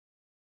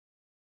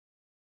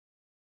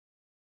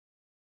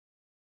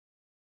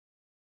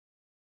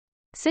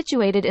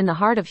Situated in the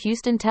heart of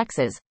Houston,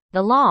 Texas,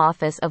 the law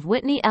office of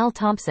Whitney L.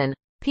 Thompson,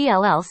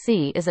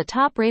 PLLC is a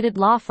top-rated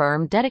law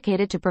firm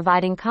dedicated to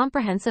providing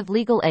comprehensive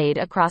legal aid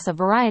across a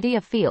variety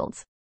of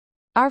fields.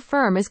 Our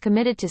firm is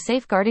committed to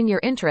safeguarding your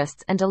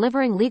interests and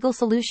delivering legal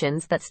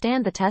solutions that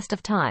stand the test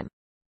of time.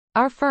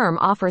 Our firm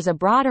offers a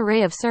broad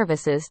array of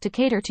services to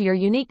cater to your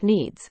unique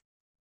needs.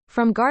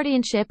 From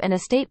guardianship and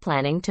estate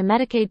planning to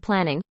Medicaid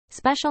planning,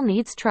 special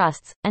needs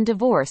trusts, and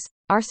divorce,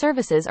 our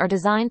services are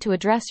designed to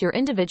address your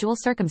individual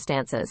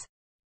circumstances.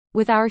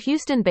 With our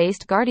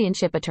Houston-based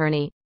guardianship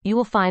attorney, you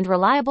will find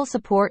reliable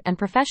support and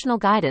professional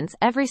guidance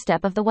every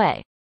step of the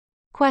way.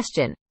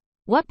 Question: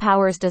 what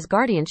powers does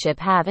guardianship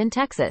have in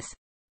Texas?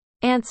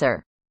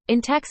 Answer: in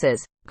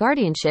Texas,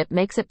 guardianship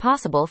makes it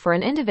possible for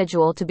an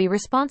individual to be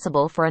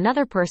responsible for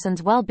another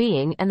person's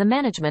well-being and the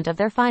management of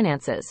their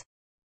finances.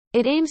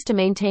 It aims to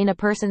maintain a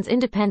person's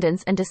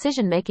independence and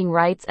decision-making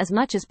rights as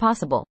much as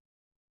possible.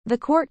 The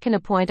court can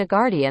appoint a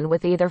guardian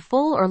with either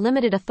full or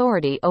limited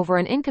authority over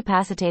an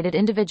incapacitated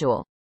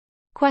individual.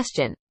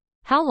 Question: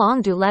 how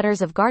long do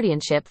letters of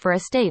guardianship for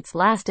estates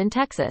last in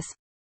Texas?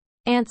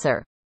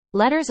 Answer: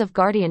 letters of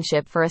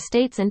guardianship for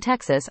estates in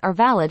Texas are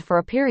valid for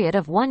a period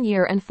of 1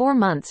 year and 4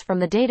 months from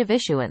the date of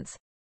issuance.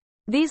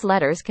 These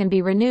letters can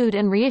be renewed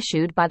and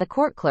reissued by the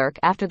court clerk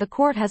after the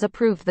court has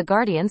approved the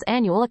guardian's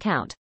annual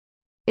account.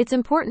 It's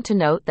important to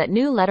note that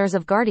new letters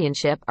of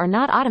guardianship are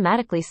not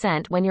automatically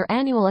sent when your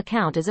annual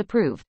account is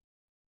approved.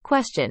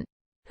 Question: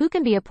 who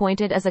can be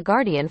appointed as a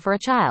guardian for a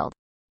child?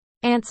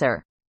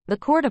 Answer: the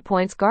court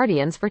appoints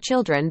guardians for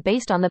children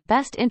based on the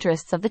best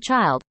interests of the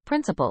child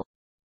principle.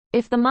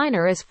 If the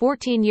minor is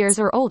 14 years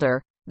or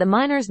older, the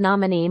minor's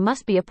nominee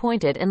must be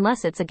appointed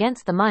unless it's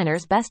against the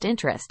minor's best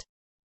interest.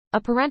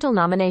 A parental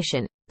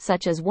nomination,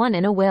 such as one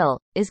in a will,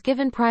 is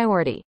given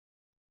priority.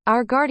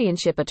 Our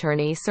guardianship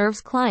attorney serves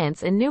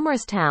clients in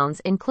numerous towns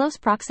in close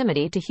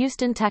proximity to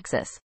Houston,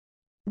 Texas.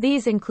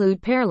 These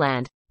include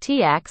Pearland,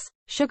 TX,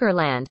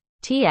 Sugarland,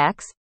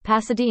 TX,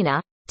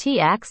 Pasadena,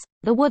 TX,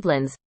 The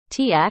Woodlands,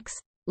 TX,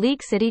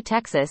 League City,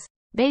 Texas,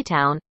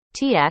 Baytown,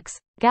 TX,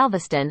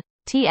 Galveston,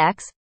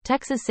 TX,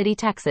 Texas City,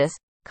 Texas,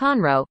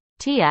 Conroe,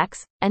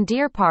 TX, and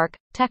Deer Park,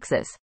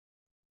 Texas.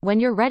 When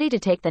you're ready to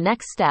take the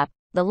next step,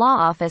 the law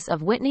office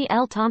of Whitney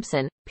L.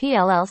 Thompson,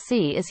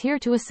 PLLC is here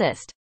to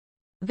assist.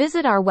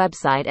 Visit our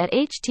website at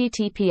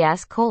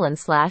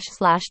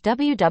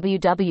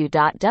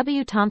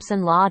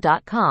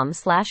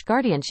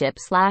https://www.wthompsonlaw.com/guardianship/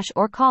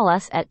 or call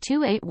us at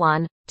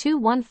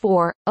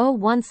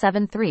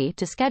 281-214-0173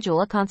 to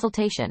schedule a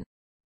consultation.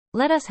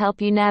 Let us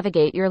help you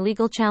navigate your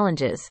legal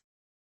challenges.